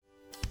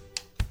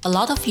A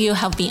lot of you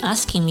have been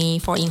asking me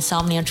for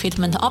insomnia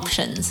treatment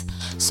options,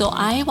 so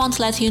I want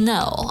to let you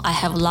know I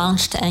have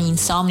launched an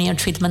insomnia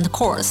treatment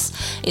course.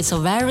 It's a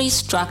very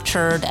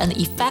structured and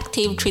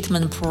effective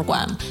treatment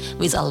program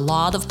with a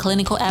lot of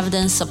clinical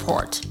evidence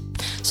support.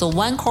 So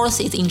one course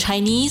is in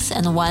Chinese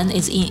and one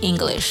is in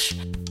English.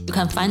 You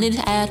can find it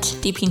at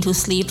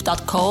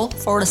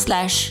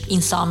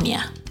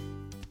deepintosleep.co/insomnia.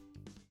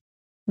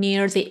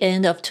 Near the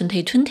end of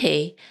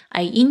 2020,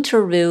 I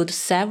interviewed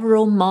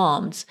several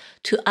moms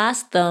to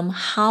ask them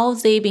how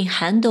they've been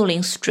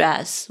handling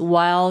stress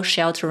while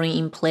sheltering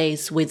in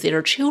place with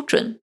their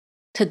children.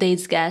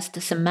 Today's guest,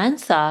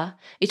 Samantha,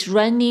 is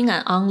running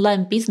an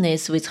online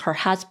business with her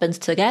husband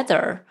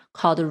together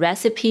called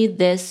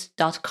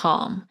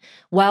RecipeThis.com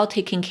while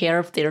taking care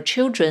of their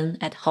children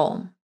at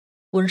home.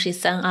 When she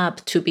signed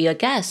up to be a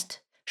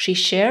guest, she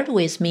shared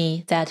with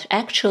me that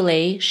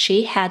actually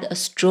she had a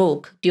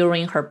stroke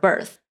during her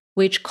birth,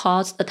 which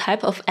caused a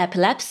type of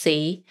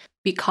epilepsy.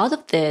 Because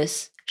of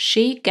this,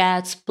 she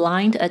gets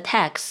blind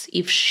attacks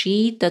if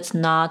she does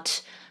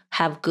not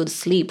have good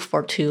sleep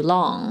for too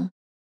long.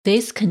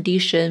 This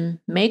condition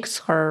makes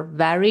her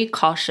very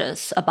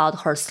cautious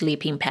about her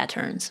sleeping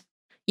patterns.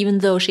 Even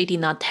though she did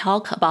not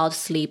talk about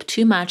sleep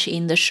too much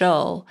in the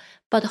show,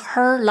 but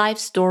her life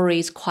story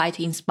is quite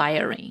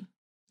inspiring.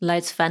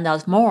 Let's find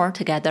out more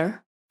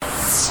together.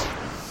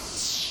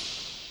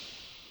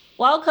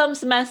 Welcome,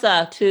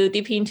 Samantha, to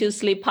Deep Into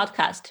Sleep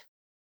podcast.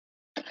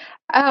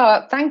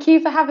 Oh, thank you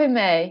for having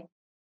me.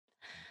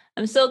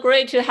 I'm so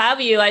great to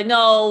have you. I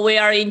know we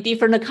are in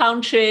different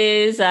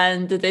countries,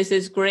 and this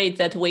is great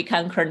that we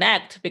can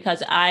connect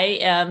because I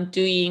am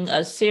doing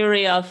a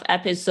series of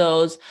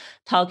episodes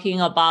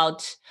talking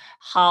about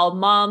how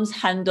moms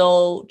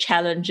handle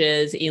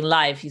challenges in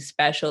life,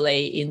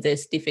 especially in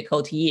this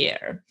difficult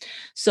year.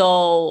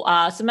 So,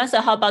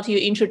 Samantha, how about you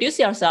introduce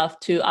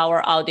yourself to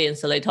our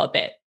audience a little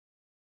bit?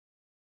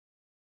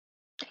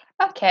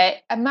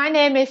 Okay, my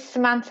name is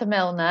Samantha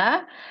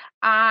Milner.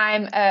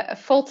 I'm a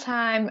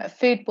full-time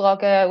food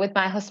blogger with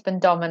my husband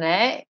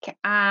Dominic,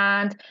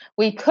 and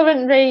we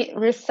currently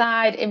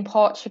reside in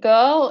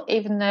Portugal,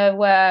 even though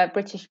we're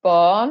British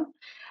born.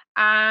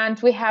 And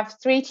we have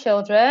 3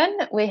 children.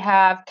 We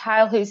have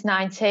Kyle, who's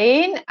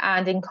 19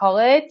 and in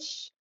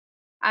college.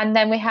 And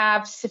then we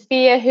have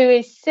Sophia, who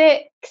is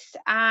 6,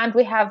 and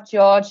we have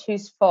George,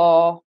 who's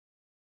 4.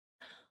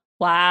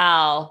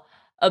 Wow.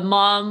 A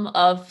mom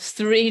of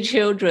 3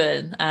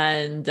 children,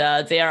 and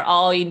they are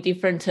all in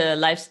different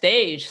life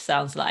stage,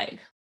 sounds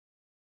like.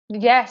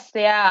 Yes,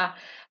 they are.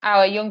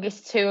 Our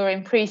youngest 2 are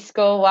in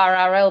preschool while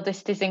our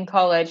eldest is in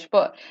college,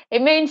 but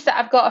it means that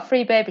I've got a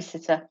free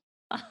babysitter.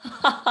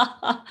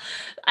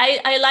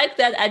 I like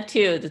that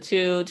attitude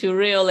to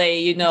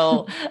really,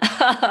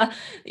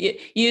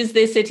 use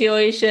this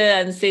situation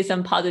and see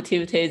some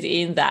positivities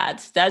in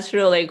that. That's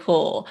really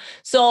cool.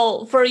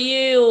 So for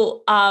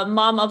you,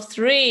 mom of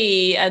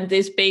 3 and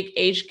this big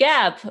age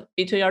gap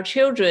between your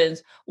children,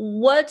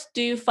 what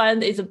do you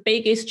find is the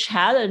biggest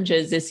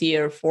challenges this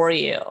year for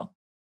you?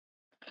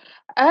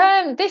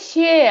 This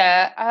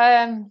year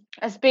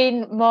has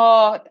been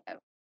more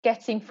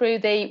getting through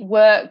the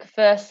work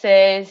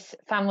versus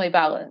family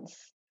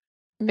balance.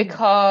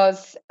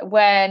 Because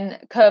when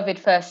COVID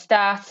first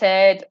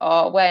started,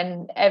 or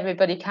when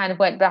everybody kind of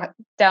went back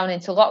down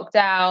into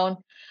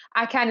lockdown,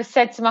 I kind of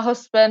said to my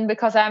husband,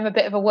 because I'm a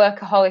bit of a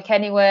workaholic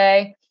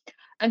anyway,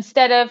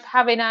 instead of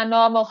having our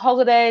normal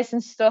holidays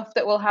and stuff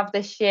that we'll have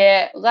this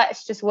year,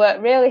 let's just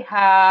work really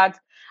hard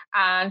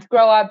and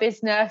grow our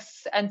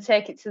business and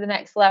take it to the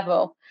next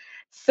level.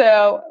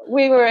 So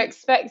we were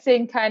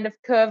expecting kind of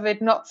COVID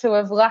not to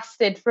have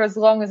lasted for as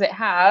long as it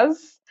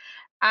has.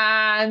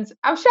 And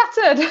I'm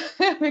shattered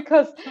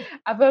because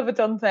I've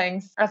overdone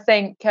things. I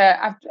think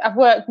I've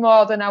worked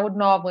more than I would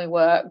normally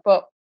work,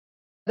 but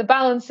the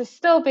balance has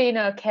still been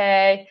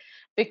okay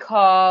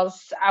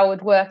because I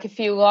would work a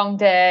few long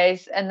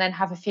days and then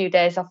have a few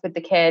days off with the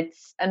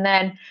kids. And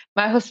then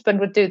my husband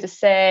would do the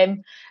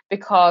same,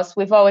 because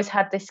we've always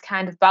had this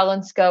kind of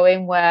balance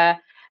going where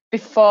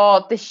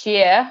before this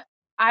year,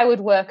 I would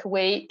work a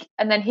week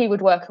and then he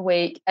would work a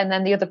week and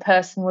then the other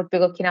person would be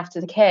looking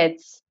after the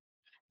kids,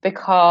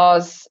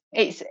 because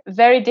it's a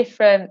very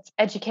different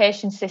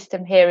education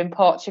system here in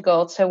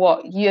Portugal to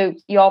what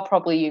you're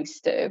probably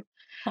used to.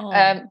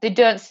 They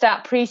don't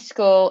start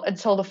preschool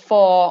until the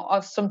 4,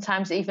 or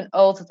sometimes even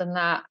older than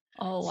that.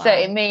 Oh, wow. So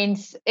it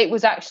means it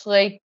was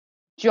actually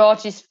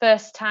George's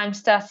first time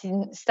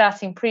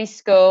starting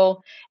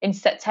preschool in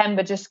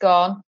September just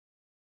gone.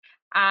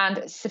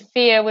 And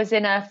Sophia was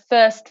in her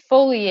first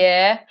full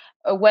year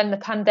when the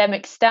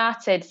pandemic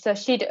started. So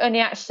she'd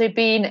only actually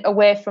been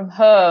away from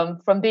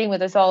home, from being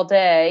with us all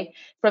day,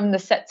 from the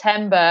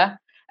September.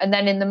 And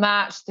then in the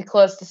March, they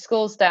closed the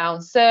schools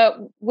down.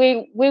 So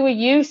we were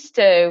used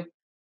to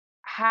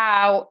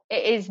how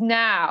it is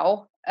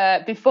now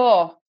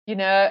before,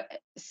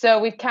 so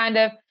we've kind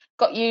of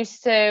got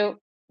used to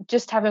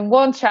just having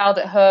 1 child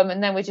at home,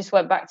 and then we just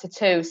went back to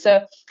 2.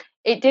 So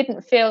it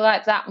didn't feel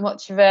like that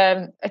much of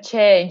a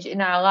change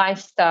in our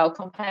lifestyle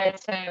compared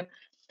to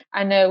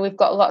I know we've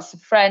got lots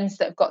of friends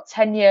that have got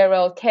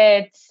 10-year-old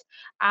kids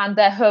and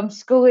they're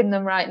homeschooling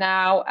them right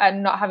now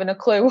and not having a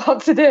clue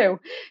what to do.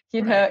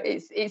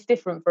 Right. It's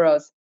different for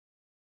us.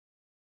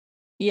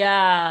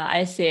 Yeah,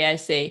 I see. I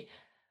see.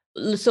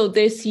 So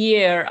this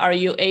year, are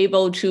you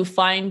able to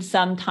find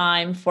some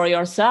time for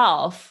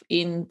yourself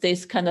in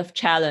this kind of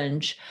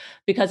challenge?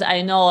 Because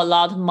I know a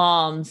lot of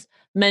moms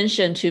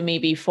mentioned to me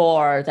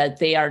before that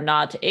they are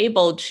not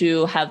able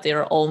to have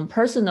their own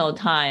personal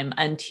time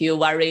until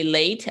very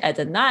late at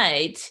the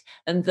night,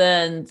 and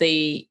then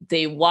they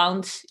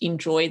won't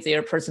enjoy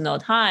their personal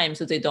time,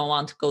 so they don't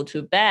want to go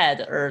to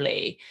bed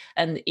early,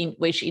 and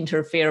which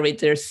interfere with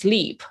their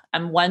sleep.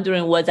 I'm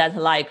wondering what that's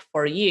like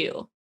for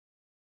you.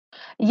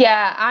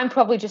 Yeah, I'm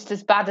probably just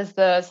as bad as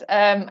those.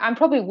 I'm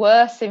probably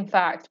worse, in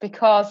fact,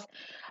 because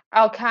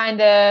I'll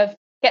kind of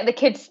get the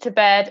kids to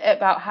bed at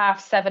about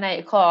 7:30, 8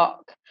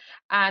 o'clock.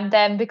 And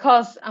then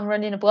because I'm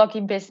running a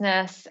blogging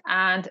business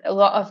and a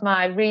lot of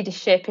my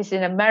readership is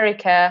in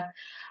America,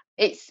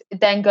 it's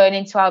then going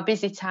into our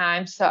busy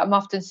time. So I'm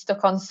often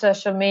stuck on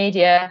social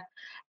media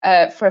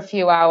for a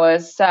few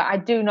hours. So I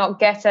do not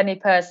get any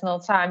personal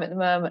time at the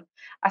moment.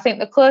 I think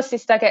the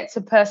closest I get to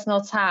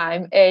personal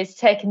time is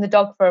taking the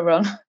dog for a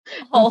run,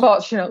 Oh,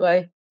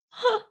 unfortunately.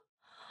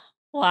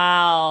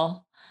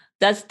 wow.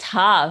 That's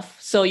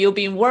tough. So you've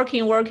been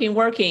working, working,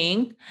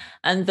 working,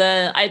 and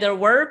then either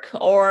work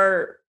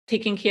or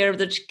taking care of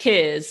the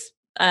kids.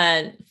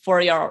 And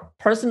for your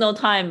personal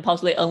time,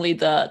 possibly only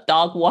the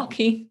dog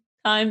walking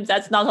time.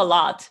 That's not a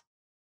lot.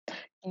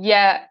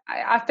 Yeah,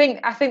 I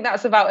think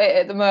that's about it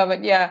at the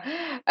moment. Yeah,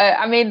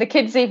 I mean the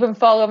kids even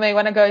follow me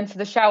when I go into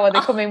the shower.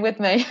 They come in with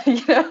me,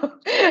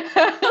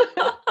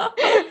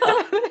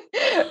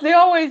 they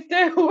always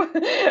do,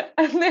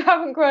 and they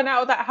haven't grown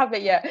out of that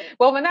habit yet.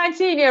 Well, my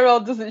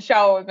 19-year-old doesn't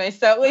shower with me,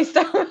 so at least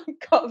I've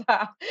got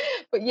that.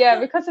 But yeah,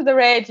 because of their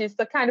ages,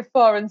 they're kind of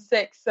 4 and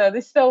 6, so they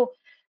still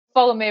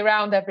follow me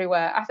around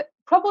everywhere.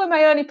 Probably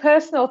my only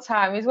personal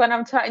time is when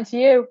I'm chatting to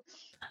you.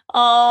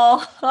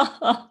 Oh,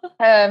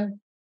 Um,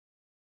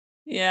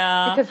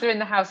 yeah. because they're in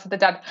the house with the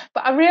dad.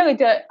 But I really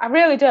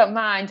don't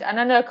mind. And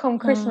I know come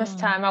Christmas Hmm.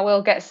 time I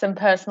will get some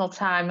personal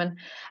time. And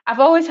I've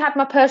always had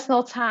my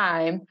personal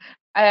time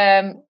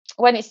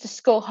when it's the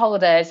school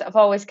holidays. I've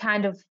always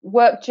kind of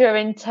worked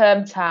during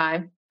term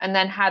time and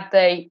then had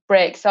the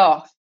breaks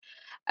off.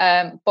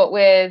 But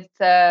with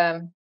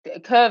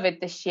COVID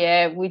this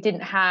year, we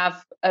didn't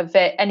have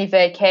any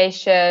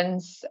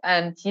vacations,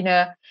 and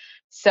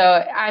so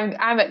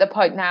I'm at the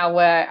point now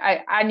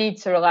where I need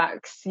to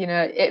relax.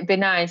 It'd be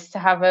nice to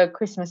have a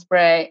Christmas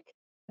break.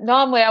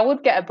 Normally, I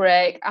would get a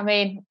break. I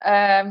mean,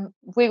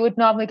 we would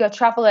normally go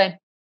traveling,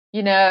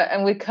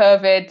 and with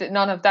COVID,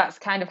 none of that's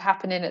kind of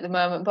happening at the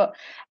moment. But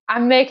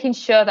I'm making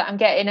sure that I'm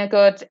getting a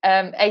good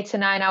 8 to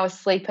 9 hours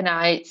sleep a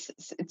night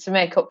to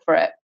make up for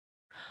it.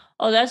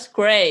 Oh, that's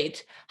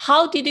great.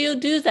 How did you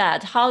do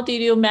that? How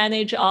did you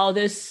manage all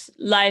this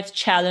life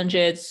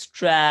challenges,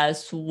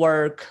 stress,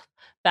 work-life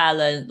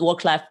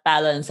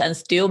balance, and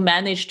still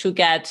manage to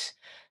get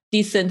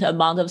decent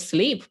amount of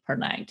sleep per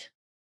night?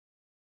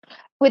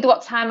 With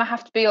what time I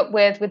have to be up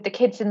with the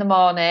kids in the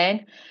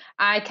morning,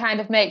 I kind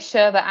of make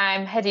sure that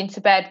I'm heading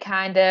to bed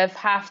kind of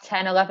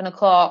 10:30, 11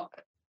 o'clock.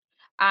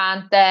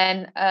 And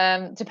then,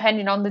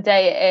 depending on the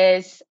day it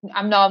is,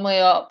 I'm normally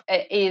up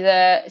at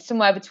either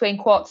somewhere between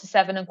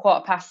 7:15 and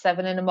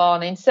 7:15 in the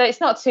morning. So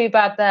it's not too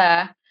bad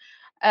there.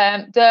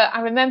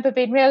 I remember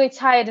being really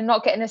tired and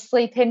not getting a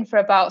sleep in for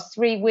about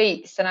 3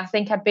 weeks. And I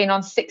think I'd been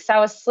on 6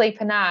 hours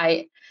sleep a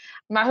night.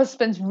 My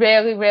husband's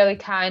really, really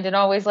kind and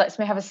always lets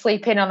me have a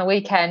sleep in on a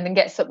weekend and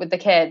gets up with the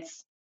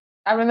kids.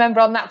 I remember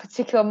on that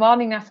particular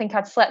morning, I think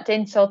I'd slept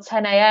in till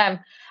 10 a.m.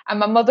 and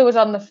my mother was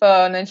on the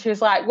phone and she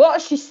was like,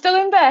 "What? She's still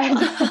in bed."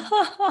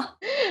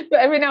 But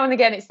every now and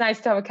again, it's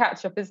nice to have a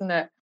catch up, isn't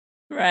it?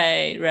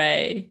 Right,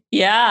 right.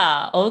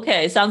 Yeah.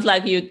 Okay. Sounds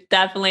like you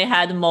definitely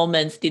had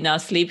moments, did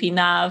not sleep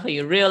enough.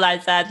 You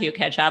realize that you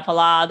catch up a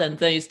lot and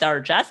then you start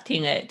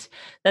adjusting it.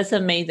 That's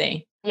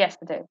amazing. Yes,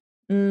 I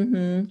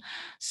do.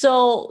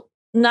 So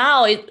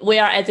now we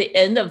are at the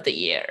end of the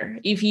year.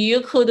 If you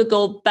could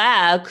go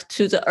back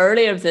to the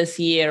earlier this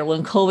year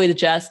when COVID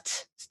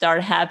just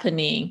started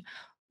happening,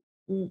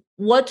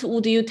 what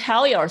would you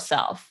tell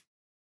yourself?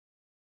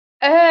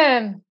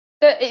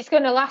 That it's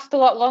going to last a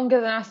lot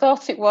longer than I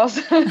thought it was,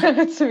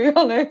 to be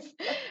honest,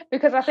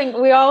 because I think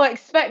we all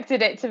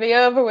expected it to be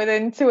over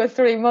within 2 or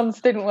 3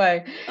 months, didn't we?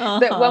 That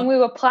Uh-huh. when we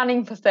were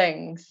planning for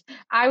things,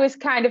 I was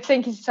kind of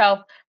thinking to myself,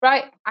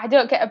 right, I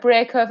don't get a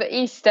break over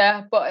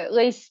Easter, but at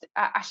least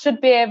I should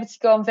be able to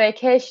go on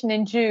vacation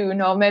in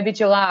June or maybe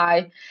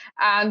July.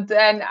 And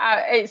then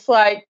it's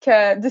like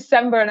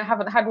December and I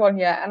haven't had one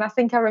yet. And I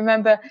think I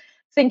remember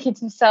thinking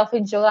to myself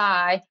in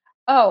July,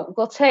 oh,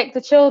 we'll take the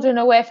children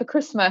away for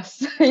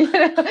Christmas, and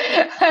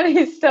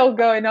it's still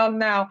going on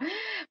now.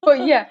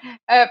 But yeah,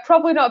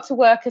 probably not to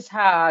work as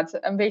hard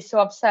and be so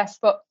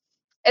obsessed. But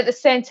at the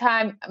same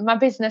time, my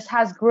business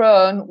has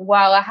grown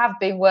while I have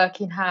been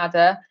working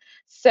harder.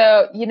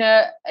 So,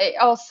 it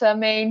also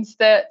means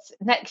that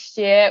next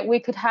year we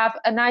could have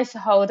a nicer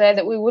holiday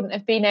that we wouldn't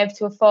have been able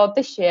to afford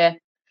this year.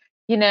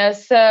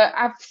 So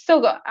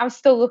I'm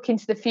still looking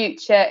to the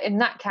future in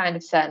that kind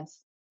of sense.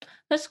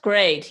 That's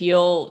great.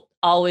 You'll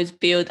always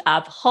build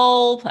up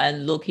hope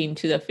and look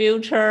into the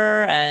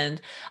future.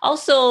 And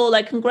also,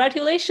 like,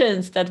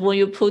 congratulations that when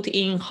you put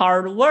in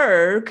hard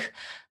work,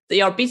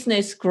 your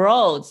business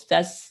grows.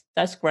 That's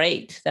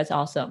great. That's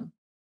awesome.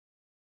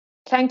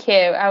 Thank you.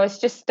 I was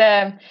just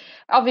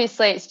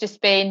obviously it's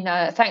just been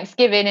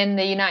Thanksgiving in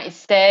the United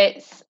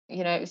States.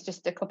 It was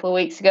just a couple of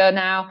weeks ago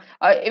now.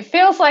 It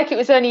feels like it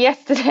was only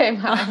yesterday,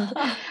 man.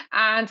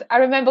 And I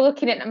remember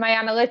looking at my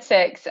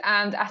analytics,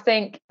 and I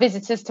think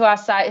visitors to our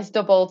site has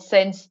doubled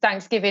since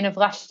Thanksgiving of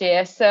last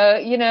year. So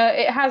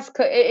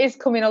it is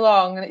coming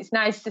along, and it's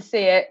nice to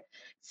see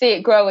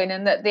it growing,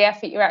 and that the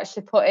effort you're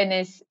actually putting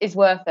is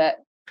worth it.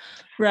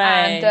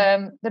 Right.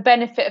 And the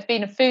benefit of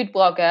being a food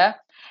blogger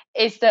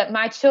is that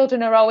my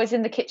children are always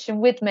in the kitchen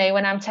with me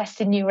when I'm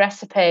testing new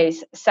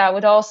recipes. So I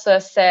would also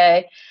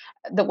say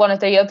that one of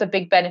the other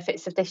big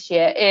benefits of this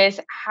year is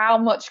how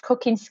much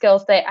cooking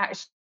skills they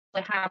actually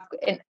have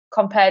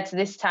compared to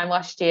this time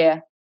last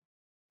year.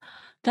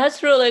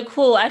 That's really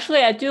cool.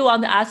 Actually, I do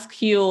want to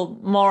ask you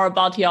more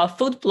about your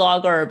food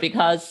blogger,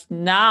 because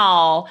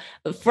now,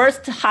 the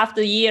first half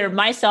the year,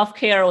 my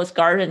self-care was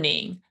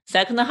gardening.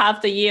 Second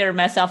half the year,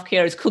 my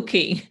self-care is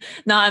cooking.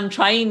 Now I'm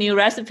trying new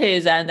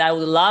recipes, and I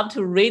would love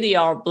to read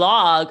your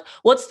blog.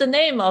 What's the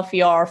name of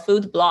your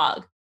food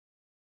blog?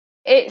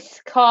 It's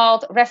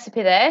called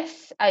Recipe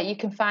This. You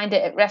can find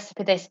it at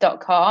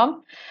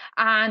recipethis.com,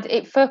 and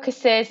it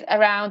focuses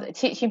around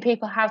teaching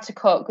people how to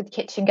cook with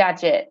kitchen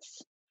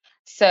gadgets.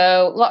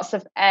 So lots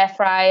of air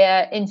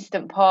fryer,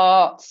 instant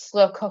pot,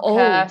 slow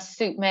cooker, Oh,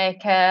 soup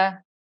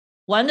maker.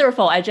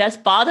 wonderful. I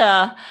just bought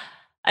an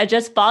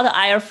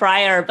air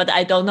fryer, but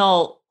I don't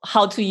know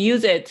how to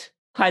use it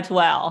quite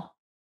well.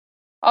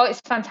 Oh,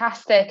 it's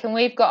fantastic. And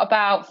we've got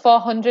about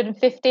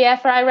 450 air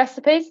fryer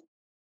recipes.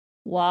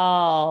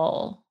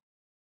 Wow.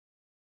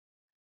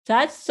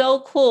 That's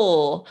so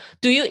cool.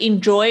 Do you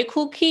enjoy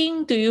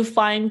cooking? Do you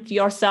find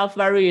yourself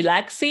very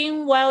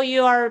relaxing while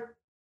you are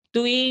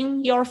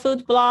doing your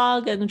food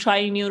blog and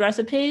trying new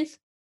recipes?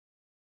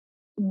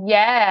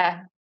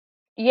 Yeah.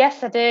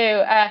 Yes, I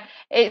do.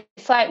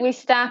 It's like we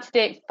started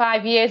it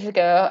 5 years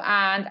ago,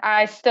 and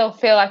I still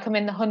feel like I'm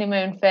in the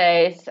honeymoon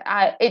phase.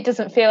 It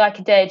doesn't feel like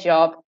a day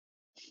job.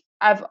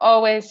 I've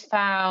always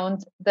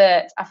found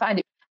that I find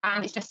it,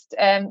 and it's just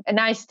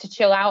nice to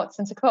chill out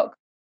and to cook.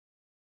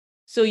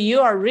 So you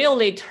are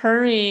really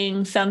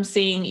turning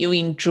something you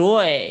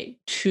enjoy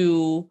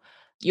to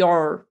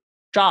your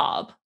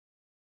job.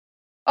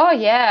 Oh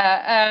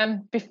yeah.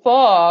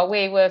 Before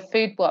we were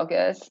food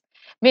bloggers,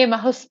 me and my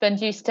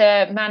husband used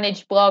to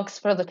manage blogs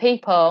for other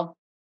people.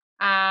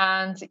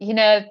 And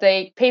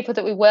the people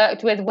that we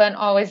worked with weren't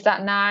always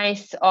that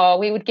nice, or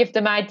we would give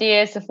them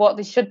ideas of what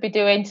they should be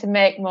doing to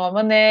make more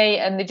money,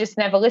 and they just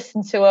never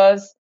listened to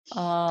us.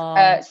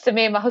 Oh, So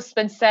me and my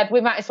husband said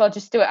we might as well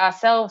just do it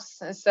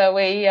ourselves. So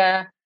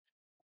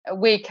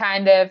we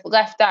kind of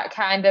left that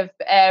kind of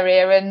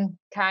area and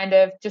kind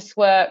of just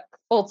work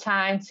full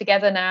time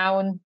together now.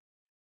 And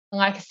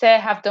like I say,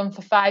 have done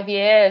for 5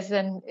 years,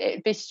 and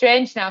it'd be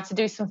strange now to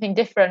do something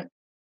different.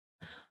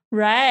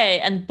 right.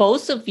 And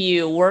both of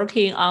you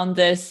working on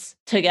this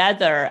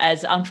together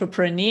as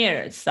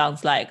entrepreneurs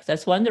sounds like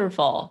that's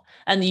wonderful.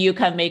 And you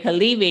can make a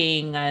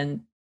living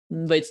and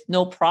with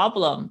no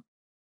problem.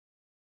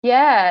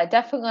 Yeah,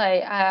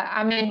 definitely.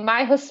 I mean,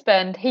 my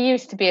husband, he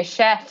used to be a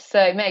chef, so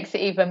it makes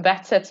it even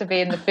better to be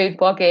in the food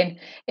blogging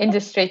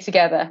industry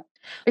together.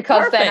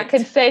 Because then I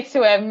can Perfect. say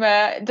to him,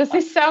 "Does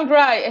this sound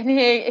right?" And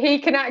he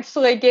can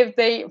actually give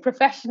the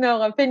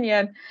professional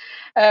opinion,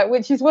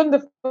 which is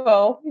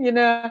wonderful.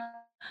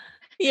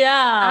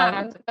 Yeah.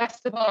 And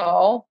best of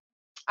all,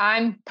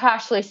 I'm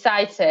partially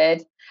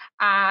sighted,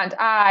 and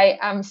I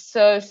am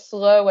so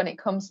slow when it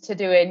comes to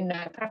doing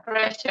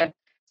preparation.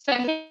 So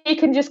he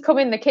can just come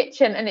in the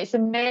kitchen, and it's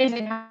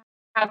amazing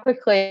how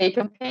quickly he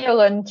can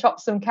peel and chop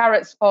some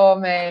carrots for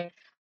me.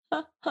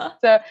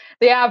 So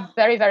they are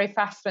very, very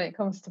fast when it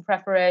comes to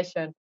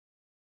preparation.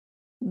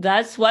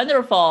 That's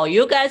wonderful.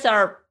 You guys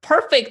are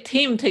perfect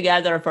team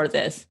together for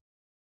this.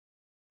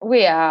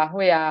 We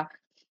are.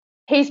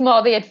 He's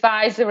more the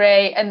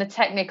advisory and the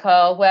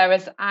technical,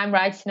 whereas I'm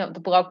writing up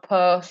the blog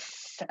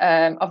posts.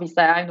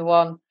 Obviously, I'm the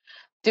one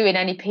doing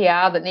any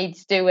PR that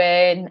needs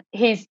doing.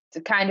 He's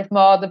kind of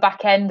more the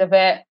back end of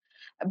it.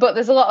 But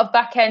there's a lot of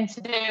back end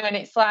to do, and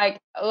it's like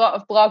a lot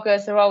of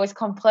bloggers are always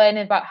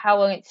complaining about how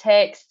long it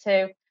takes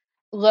to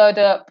load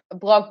up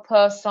blog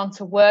posts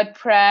onto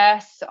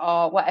WordPress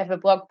or whatever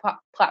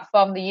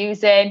platform they're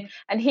using.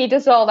 And he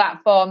does all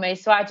that for me.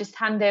 So I just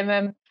hand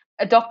him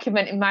a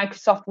document in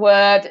Microsoft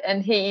Word,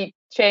 and he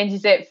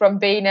changes it from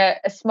being a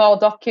small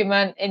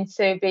document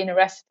into being a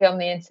recipe on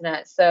the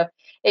internet. So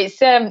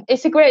it's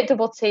a great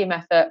double team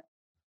effort.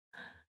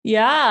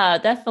 Yeah,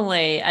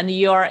 definitely. And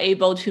you are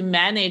able to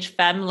manage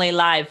family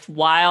life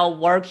while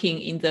working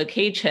in the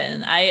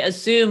kitchen. I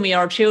assume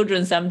your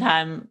children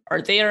sometimes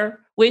are there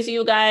with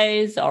you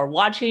guys or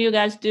watching you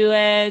guys do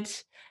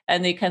it,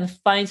 and they can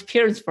find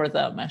experience for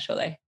them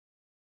actually.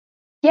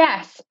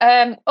 Yes,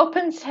 up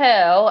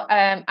until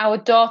our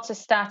daughter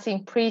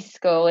starting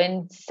preschool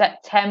in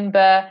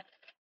September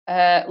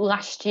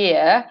last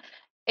year,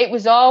 it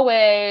was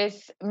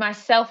always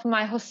myself and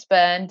my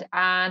husband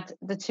and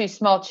the two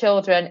small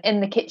children in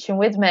the kitchen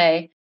with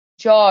me.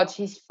 George,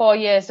 he's 4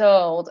 years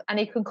old and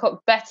he can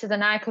cook better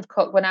than I could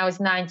cook when I was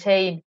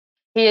 19.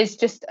 He is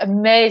just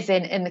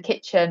amazing in the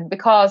kitchen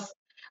because,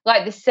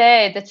 like they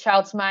say, the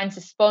child's mind's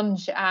a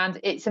sponge and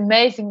it's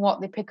amazing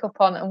what they pick up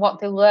on and what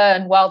they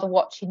learn while they're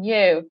watching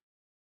you.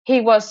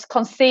 He was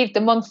conceived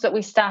the month that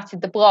we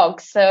started the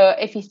blog. So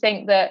if you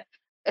think that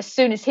as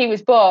soon as he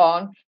was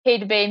born,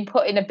 he'd been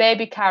put in a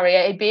baby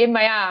carrier, he'd be in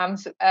my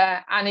arms,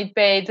 and he'd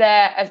be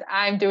there as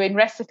I'm doing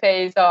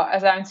recipes or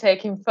as I'm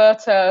taking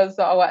photos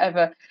or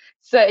whatever.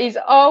 So he's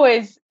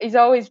always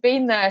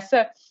been there.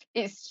 So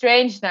it's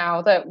strange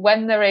now that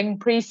when they're in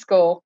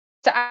preschool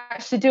to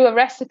actually do a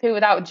recipe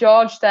without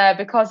George there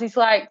because he's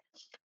like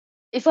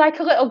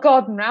a little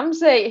Gordon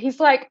Ramsay.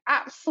 He's like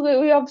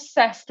absolutely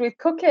obsessed with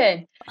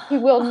cooking. He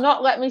will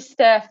not let me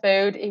stir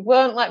food. He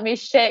won't let me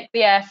shake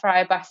the air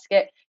fryer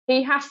basket.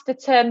 He has to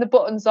turn the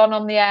buttons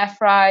on the air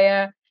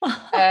fryer.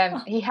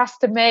 He has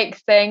to make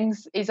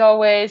things. He's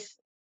always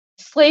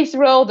sleeves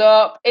rolled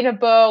up in a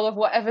bowl of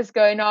whatever's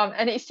going on.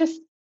 And it's just,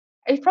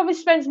 he probably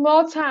spends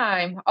more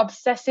time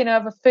obsessing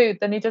over food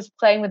than he does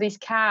playing with his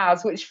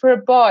cars, which for a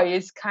boy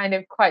is kind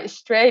of quite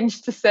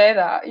strange to say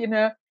that, you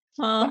know.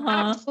 But Uh-huh.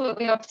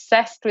 absolutely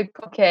obsessed with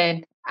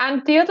cooking.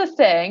 And the other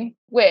thing,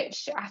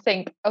 which I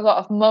think a lot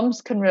of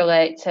mums can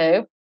relate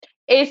to,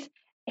 is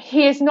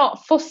he is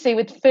not fussy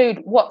with food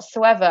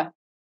whatsoever.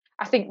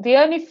 I think the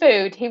only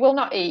food he will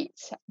not eat,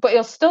 but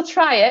he'll still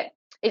try it,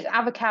 is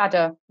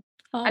avocado.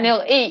 And Oh.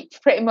 he'll eat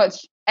pretty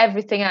much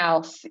everything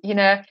else. You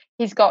know,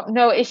 he's got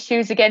no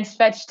issues against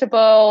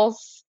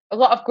vegetables. A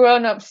lot of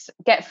grown-ups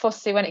get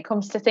fussy when it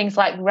comes to things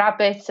like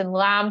rabbit and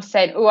lamb,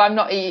 saying, "Oh, I'm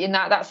not eating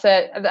that.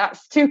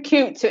 That's too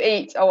cute to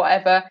eat," or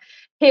whatever.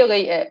 He'll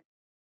eat it.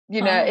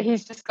 You know, Oh.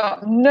 he's just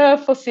got no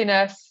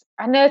fussiness.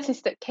 I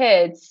noticed that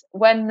kids,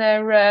 when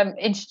they're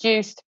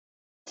introduced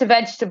to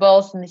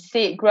vegetables and they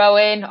see it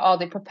growing or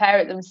they prepare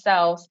it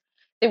themselves,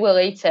 they will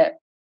eat it.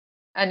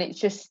 And it's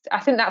just, I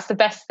think that's the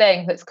best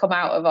thing that's come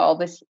out of all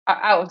this,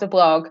 out of the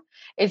blog,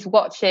 is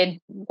watching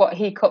what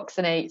he cooks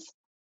and eats.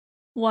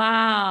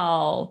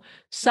 Wow.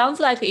 Sounds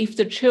like if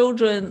the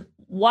children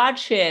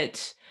watch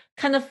it,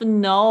 kind of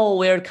know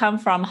where it come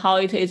from, how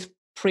it is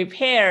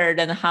prepared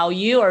and how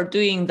you are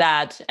doing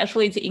that,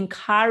 actually to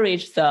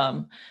encourage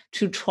them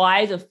to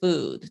try the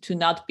food, to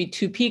not be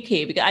too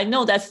picky. Because I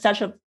know that's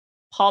such a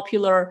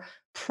popular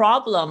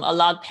problem a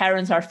lot of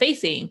parents are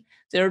facing.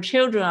 Their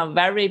children are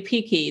very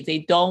picky. They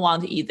don't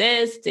want to eat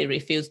this, they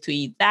refuse to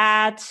eat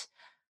that.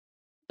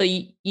 But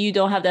you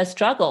don't have that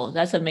struggle.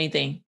 That's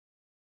amazing.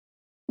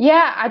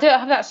 Yeah, I don't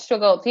have that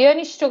struggle. The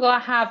only struggle I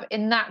have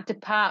in that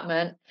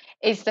department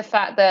is the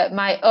fact that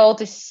my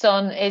oldest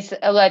son is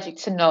allergic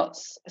to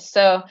nuts.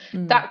 So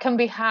Mm, that can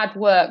be hard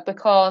work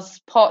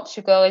because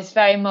Portugal is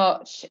very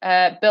much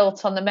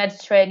built on the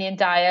Mediterranean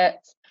diet,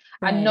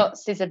 and right.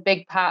 nuts is a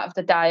big part of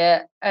the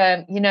diet.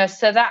 You know,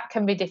 so that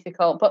can be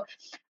difficult. But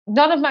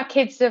none of my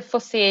kids are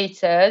fussy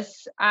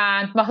eaters,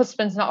 and my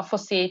husband's not a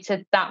fussy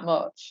eater that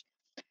much.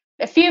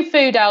 A few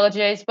food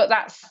allergies, but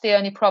that's the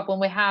only problem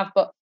we have.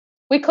 But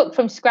we cook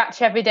from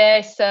scratch every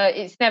day, so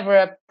it's never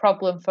a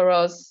problem for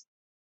us.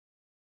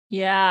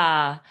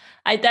 Yeah,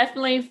 I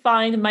definitely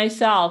find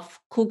myself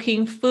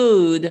cooking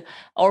food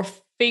or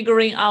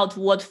figuring out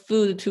what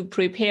food to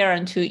prepare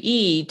and to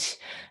eat.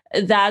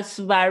 That's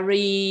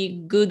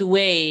very good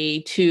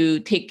way to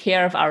take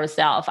care of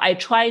ourselves. I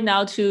try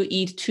not to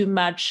eat too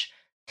much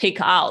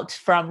takeout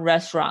from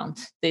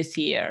restaurants this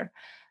year.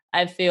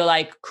 I feel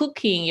like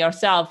cooking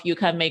yourself, you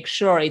can make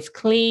sure it's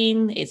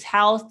clean, it's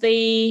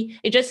healthy.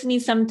 It just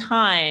needs some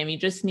time. You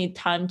just need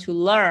time to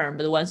learn.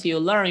 But once you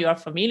learn, you are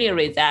familiar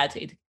with that,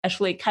 it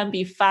actually can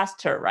be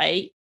faster,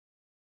 right?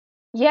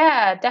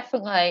 Yeah,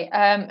 definitely.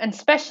 And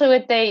especially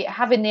with the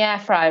having the air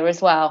fryer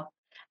as well.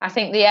 I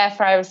think the air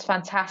fryer is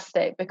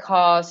fantastic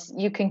because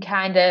you can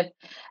kind of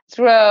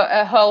throw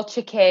a whole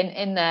chicken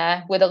in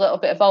there with a little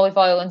bit of olive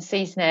oil and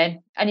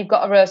seasoning, and you've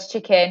got a roast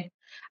chicken.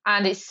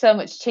 And it's so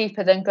much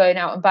cheaper than going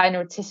out and buying a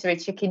rotisserie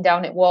chicken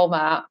down at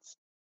Walmart.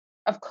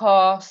 Of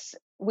course,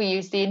 we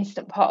use the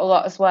Instant Pot a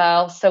lot as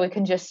well, so we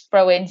can just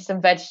throw in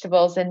some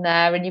vegetables in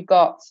there, and you've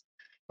got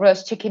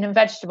roast chicken and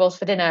vegetables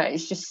for dinner.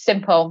 It's just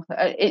simple.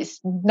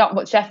 It's not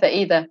much effort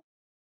either.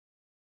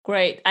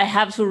 Great. I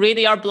have to read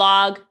your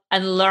blog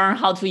and learn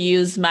how to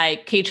use my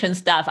kitchen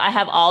stuff. I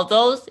have all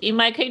those in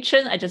my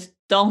kitchen. I just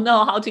don't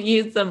know how to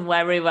use them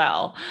very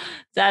well.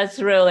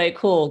 That's really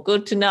cool.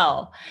 Good to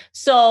know.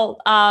 So,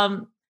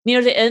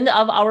 near the end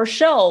of our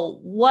show,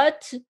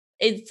 what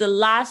is the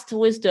last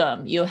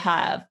wisdom you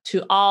have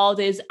to all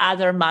these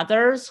other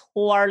mothers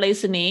who are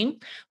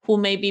listening, who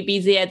may be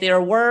busy at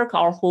their work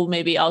or who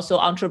may be also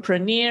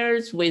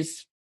entrepreneurs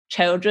with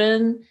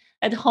children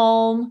at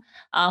home,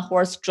 who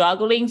are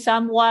struggling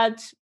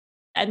somewhat?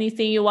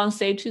 Anything you want to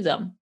say to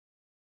them?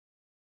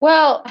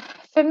 Well,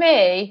 for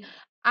me,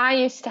 I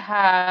used to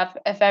have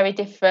a very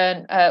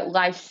different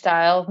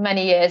lifestyle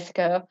many years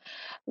ago.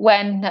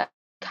 When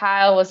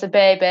Kyle was a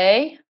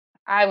baby,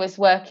 I was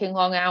working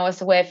long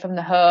hours away from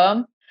the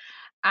home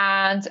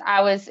and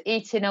I was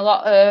eating a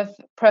lot of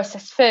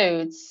processed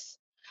foods.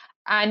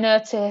 I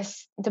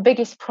noticed the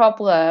biggest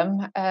problem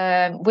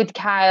with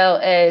Kyle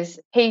is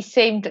he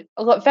seemed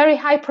very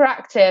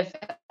hyperactive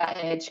at that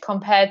age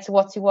compared to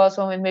what he was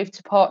when we moved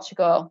to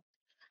Portugal.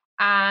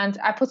 And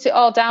I put it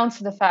all down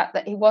to the fact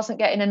that he wasn't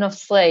getting enough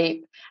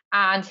sleep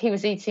and he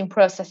was eating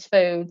processed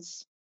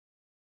foods.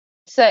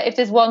 So if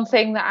there's one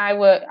thing that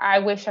I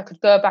wish I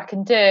could go back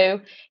and do,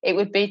 it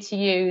would be to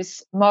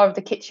use more of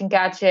the kitchen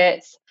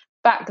gadgets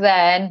back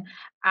then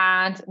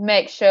and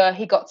make sure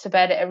he got to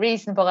bed at a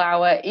reasonable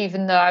hour,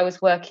 even though I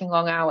was working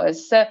long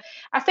hours. So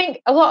I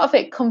think a lot of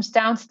it comes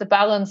down to the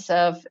balance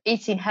of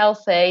eating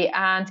healthy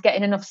and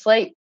getting enough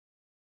sleep.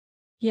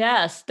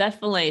 Yes,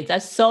 definitely.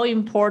 That's so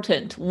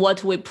important.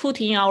 What we put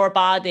in our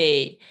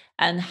body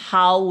and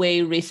how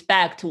we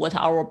respect what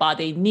our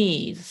body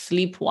needs,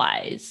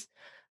 sleep-wise,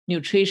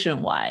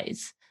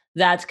 nutrition-wise,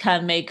 that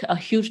can make a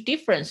huge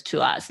difference to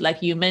us.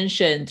 Like you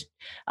mentioned,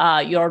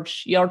 your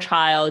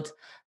child,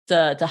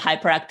 the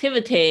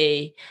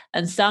hyperactivity,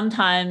 and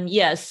sometimes,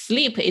 yes,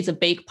 sleep is a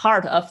big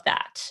part of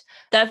that.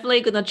 Definitely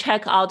going to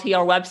check out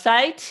your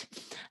website.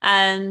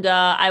 And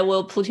I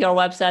will put your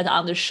website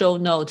on the show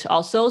note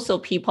also, so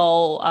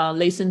people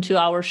listen to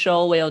our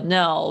show will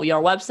know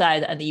your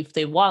website, and if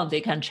they want,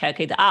 they can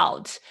check it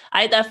out.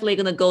 I definitely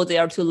going to go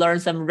there to learn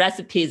some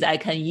recipes I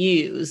can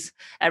use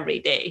every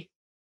day.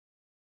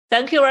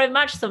 Thank you very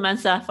much,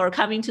 Samantha, for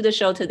coming to the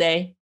show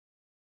today.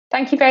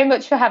 Thank you very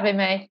much for having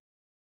me.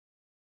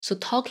 So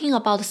talking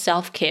about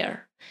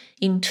self-care,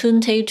 in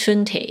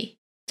 2020,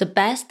 the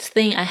best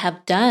thing I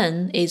have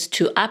done is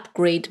to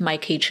upgrade my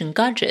kitchen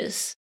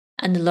gadgets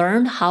and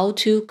learn how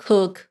to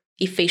cook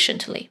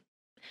efficiently.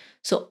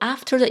 So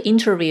after the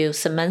interview,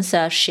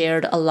 Samantha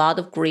shared a lot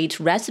of great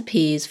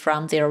recipes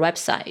from their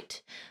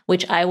website,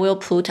 which I will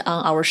put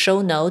on our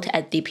show note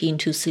at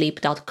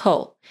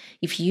deepintosleep.co.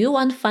 If you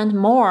want to find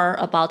more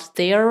about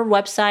their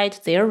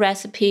website, their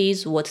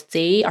recipes, what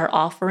they are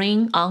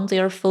offering on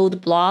their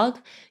food blog,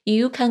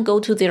 you can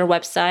go to their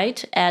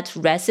website at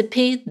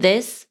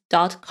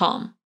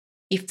recipethis.com.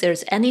 If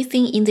there's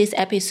anything in this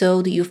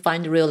episode you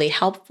find really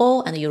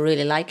helpful and you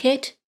really like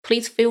it,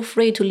 please feel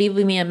free to leave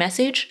me a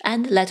message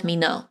and let me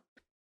know.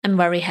 I'm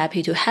very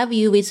happy to have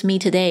you with me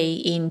today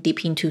in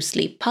Deep Into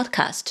Sleep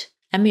podcast.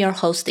 I'm your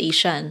host,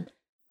 Yishan.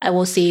 I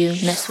will see you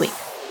next week.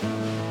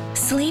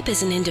 Sleep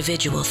is an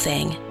individual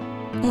thing.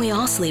 We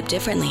all sleep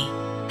differently,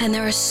 and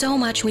there is so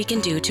much we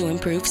can do to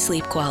improve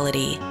sleep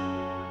quality.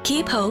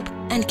 Keep hope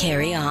and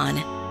carry on.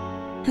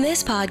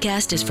 This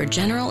podcast is for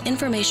general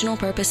informational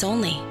purpose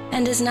only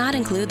and does not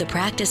include the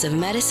practice of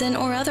medicine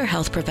or other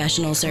health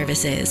professional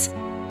services.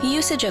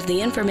 Usage of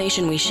the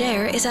information we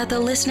share is at the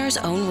listener's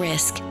own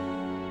risk,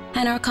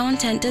 and our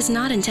content does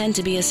not intend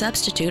to be a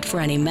substitute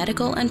for any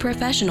medical and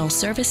professional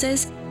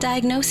services,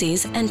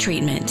 diagnoses, and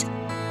treatment.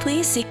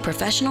 Please seek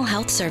professional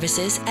health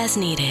services as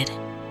needed.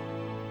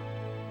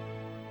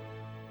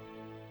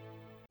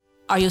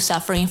 Are you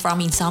suffering from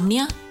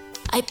insomnia?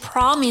 I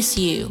promise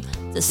you,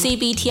 the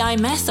CBTI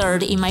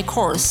method in my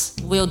course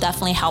will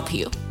definitely help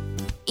you.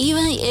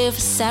 Even if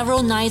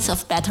several nights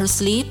of better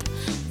sleep,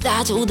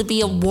 that would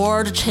be a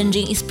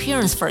world-changing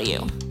experience for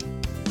you.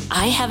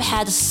 I have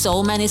had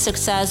so many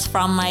success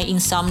from my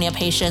insomnia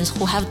patients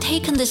who have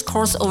taken this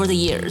course over the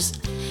years.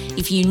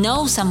 If you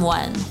know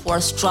someone who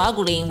are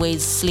struggling with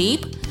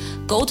sleep,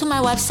 go to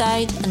my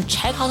website and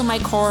check out my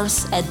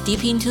course at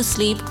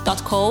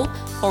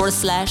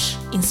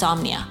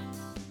deepintosleep.co/insomnia.